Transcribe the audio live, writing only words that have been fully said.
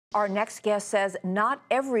Our next guest says not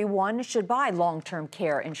everyone should buy long-term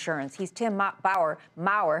care insurance. He's Tim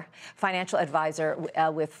Maurer, financial advisor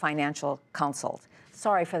with Financial Consulate.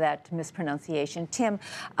 Sorry for that mispronunciation. Tim,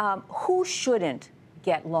 who shouldn't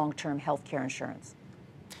get long-term health care insurance?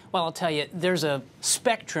 Well, I'll tell you, there's a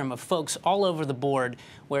spectrum of folks all over the board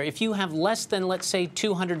where if you have less than, let's say,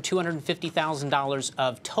 $200,000, $250,000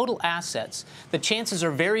 of total assets, the chances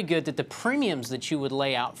are very good that the premiums that you would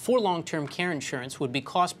lay out for long-term care insurance would be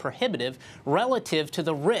cost prohibitive relative to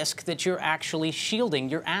the risk that you're actually shielding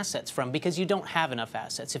your assets from because you don't have enough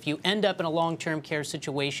assets. If you end up in a long-term care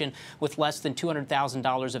situation with less than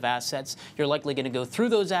 $200,000 of assets, you're likely going to go through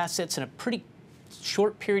those assets in a pretty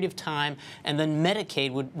short period of time, and then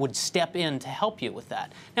Medicaid would step in to help you with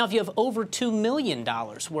that. Now, if you have over $2 million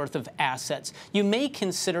worth of assets, you may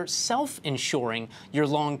consider self-insuring your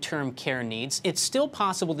long-term care needs. It's still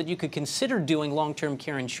possible that you could consider doing long-term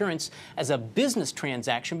care insurance as a business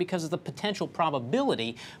transaction because of the potential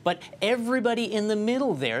probability, but everybody in the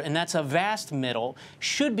middle there, and that's a vast middle,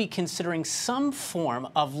 should be considering some form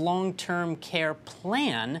of long-term care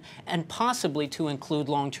plan and possibly to include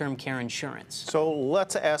long-term care insurance. So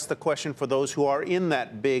let's ask the question for those who are in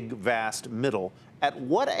that big, vast middle. At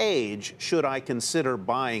what age should I consider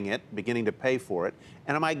buying it, beginning to pay for it?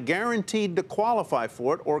 And am I guaranteed to qualify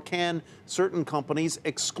for it, or can certain companies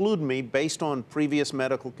exclude me based on previous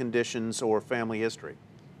medical conditions or family history?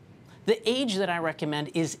 The age that I recommend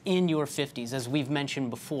is in your 50s, as we've mentioned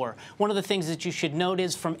before. One of the things that you should note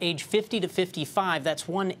is from age 50 to 55, that's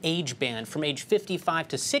one age band. From age 55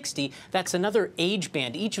 to 60, that's another age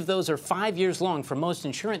band. Each of those are 5 years long for most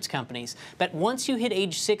insurance companies. But once you hit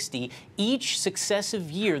age 60, each successive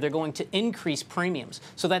year, they're going to increase premiums.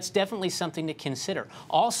 So that's definitely something to consider.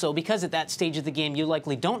 Also, because at that stage of the game, you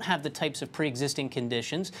likely don't have the types of pre-existing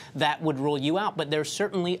conditions that would rule you out. But there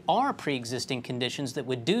certainly are pre-existing conditions that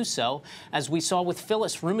would do so. As we saw with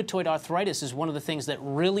Phyllis, rheumatoid arthritis is one of the things that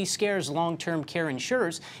really scares long-term care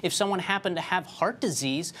insurers. If someone happened to have heart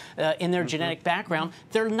disease in their genetic background,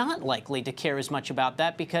 they're not likely to care as much about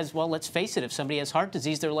that because, well, let's face it, if somebody has heart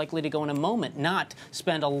disease, they're likely to go in a moment, not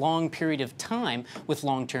spend a long period of time with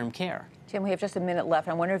long-term care. Tim, we have just a minute left.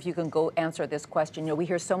 I wonder if you can go answer this question. You know, we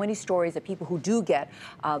hear so many stories of people who do get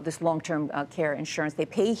this long-term care insurance. They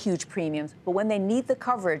pay huge premiums, but when they need the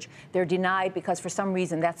coverage, they're denied because for some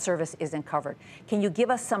reason that service isn't covered. Can you give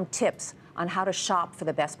us some tips on how to shop for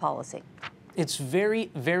the best policy? It's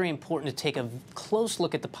very, very important to take a close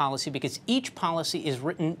look at the policy because each policy is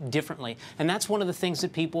written differently. And that's one of the things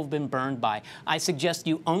that people have been burned by. I suggest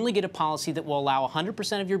you only get a policy that will allow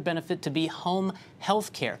 100% of your benefit to be home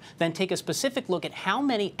health care. Then take a specific look at how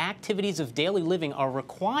many activities of daily living are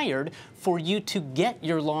required for you to get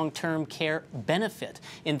your long-term care benefit.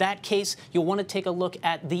 In that case, you'll want to take a look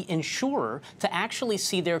at the insurer to actually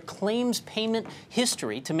see their claims payment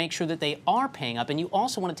history to make sure that they are paying up. And you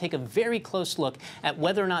also want to take a very close look at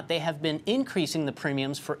whether or not they have been increasing the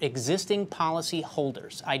premiums for existing policy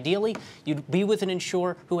holders. Ideally, you'd be with an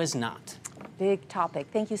insurer who has not. Big topic.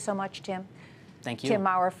 Thank you so much, Tim. Thank you. Tim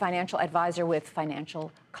Maurer, financial advisor with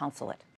Financial Consulate.